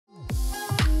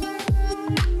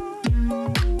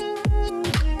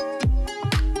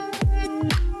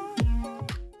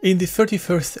In the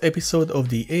 31st episode of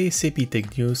the A.S.A.P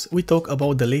Tech News, we talk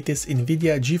about the latest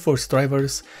Nvidia GeForce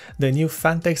drivers, the new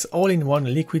Phanteks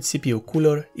all-in-one liquid CPU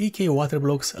cooler, EK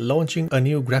Waterblocks launching a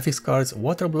new graphics card's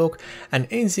waterblock, and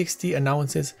NZXT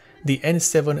announces the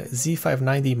N7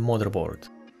 Z590 motherboard.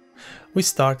 We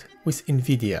start with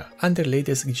Nvidia and their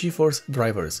latest GeForce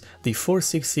drivers, the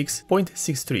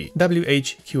 466.63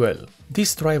 WHQL.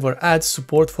 This driver adds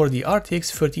support for the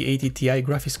RTX 3080 Ti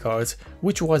graphics cards,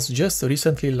 which was just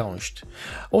recently launched.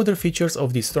 Other features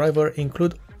of this driver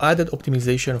include added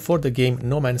optimization for the game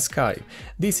No Man's Sky.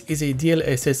 This is a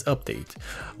DLSS update.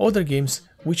 Other games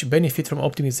which benefit from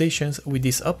optimizations with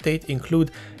this update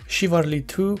include Chivalry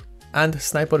 2 and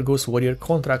Sniper Ghost Warrior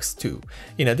Contracts 2.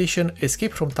 In addition,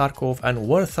 Escape from Tarkov and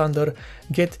War Thunder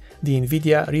get the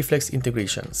Nvidia Reflex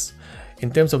integrations.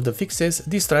 In terms of the fixes,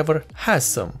 this driver has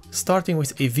some, starting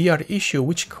with a VR issue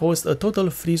which caused a total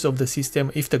freeze of the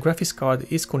system if the graphics card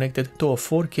is connected to a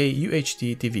 4K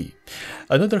UHD TV.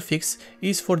 Another fix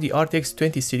is for the RTX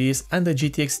 20 series and the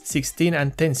GTX 16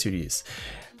 and 10 series.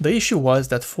 The issue was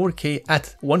that 4K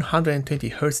at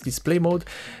 120Hz display mode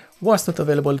was not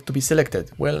available to be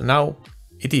selected. Well, now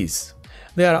it is.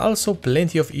 There are also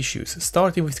plenty of issues,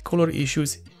 starting with color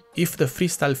issues if the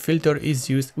freestyle filter is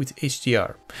used with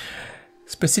HDR.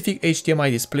 Specific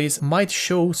HDMI displays might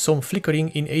show some flickering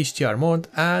in HDR mode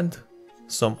and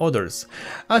some others.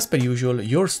 As per usual,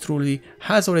 yours truly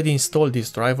has already installed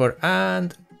this driver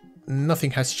and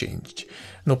nothing has changed.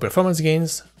 No performance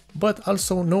gains, but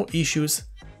also no issues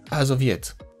as of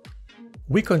yet.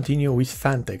 We continue with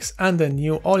Phanteks and the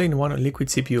new all-in-one liquid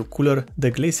CPU cooler,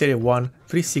 the Glacier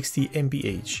 360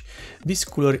 mph. This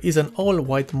cooler is an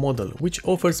all-white model which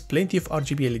offers plenty of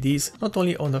RGB LEDs not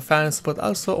only on the fans but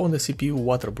also on the CPU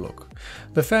water block.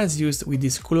 The fans used with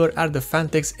this cooler are the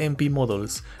Phanteks MP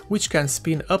models, which can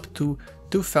spin up to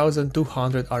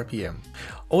 2200 RPM.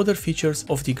 Other features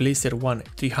of the Glacier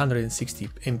 360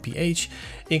 mph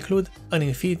include an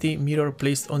infinity mirror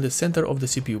placed on the center of the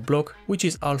CPU block, which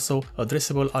is also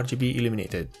addressable RGB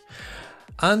illuminated,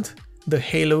 and the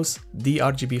Halos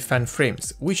DRGB fan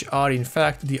frames, which are in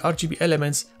fact the RGB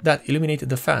elements that illuminate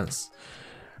the fans.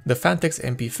 The Phanteks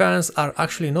MP fans are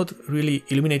actually not really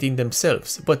illuminating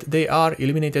themselves, but they are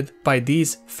illuminated by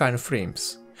these fan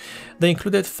frames. The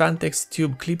included Phanteks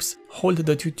tube clips hold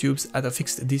the two tubes at a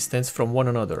fixed distance from one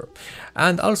another,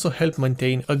 and also help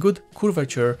maintain a good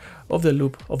curvature of the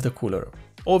loop of the cooler.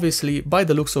 Obviously, by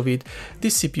the looks of it,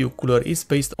 this CPU cooler is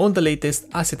based on the latest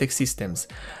A.S.A.P systems,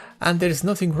 and there is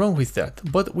nothing wrong with that,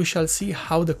 but we shall see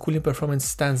how the cooling performance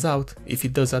stands out, if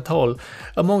it does at all,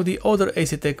 among the other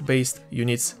A.S.A.P based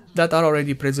units that are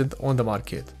already present on the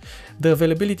market. The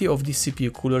availability of this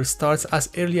CPU cooler starts as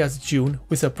early as June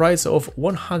with a price of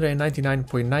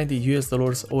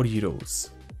 $199.90 or euros.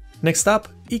 Next up,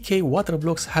 EK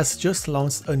Waterblocks has just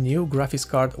launched a new graphics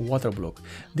card waterblock,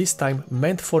 this time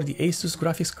meant for the ASUS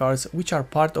graphics cards which are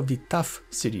part of the TUF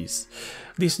series.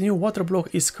 This new waterblock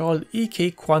is called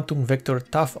EK Quantum Vector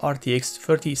TUF RTX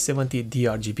 3070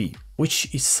 DRGB,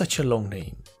 which is such a long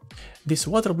name. This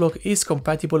waterblock is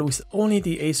compatible with only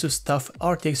the ASUS TUF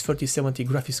RTX 3070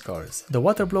 graphics cards. The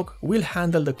waterblock will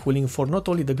handle the cooling for not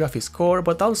only the graphics core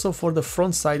but also for the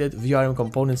front-sided VRM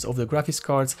components of the graphics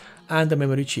cards and the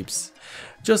memory chips.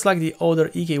 Just like the other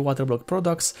EK Waterblock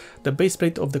products, the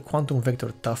baseplate of the Quantum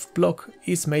Vector TUF block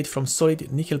is made from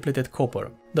solid nickel-plated copper.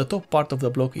 The top part of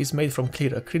the block is made from clear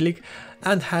acrylic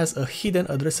and has a hidden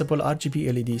addressable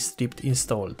RGB LED strip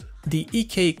installed. The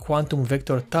EK Quantum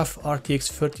Vector TUF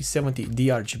RTX 3070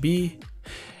 DRGB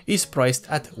is priced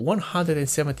at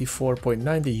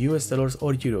 $174.90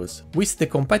 or euros, with the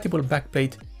compatible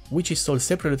backplate, which is sold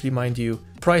separately, mind you,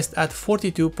 priced at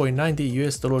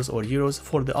 $42.90 or euros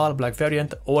for the all-black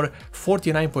variant or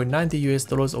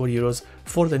 $49.90 or euros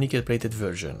for the nickel-plated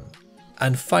version.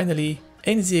 And finally,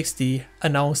 NZXT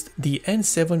announced the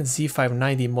N7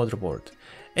 Z590 motherboard.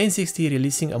 NZXT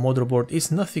releasing a motherboard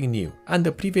is nothing new, and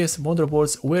the previous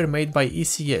motherboards were made by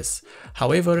ECS.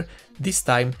 However, this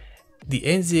time the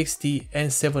NZXT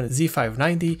N7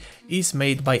 Z590 is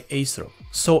made by A.S.A.P.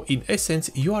 So in essence,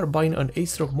 you are buying an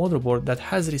A.S.A.P motherboard that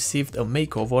has received a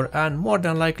makeover and more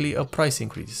than likely a price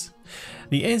increase.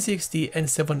 The NZXT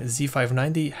N7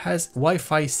 Z590 has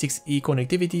Wi-Fi 6E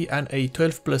connectivity and a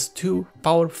 12+2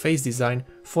 power phase design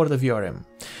for the VRM.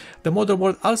 The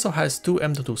motherboard also has two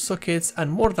M.2 sockets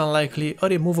and more than likely a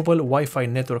removable Wi-Fi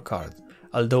network card,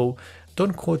 although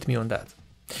don't quote me on that.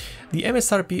 The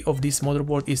MSRP of this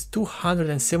motherboard is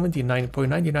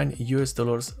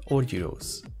 $279.99 or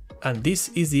euros. And this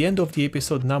is the end of the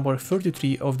episode number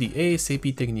 33 of the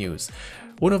A.S.A.P Tech News,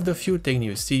 one of the few tech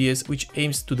news series which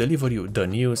aims to deliver you the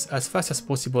news as fast as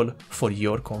possible for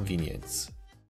your convenience.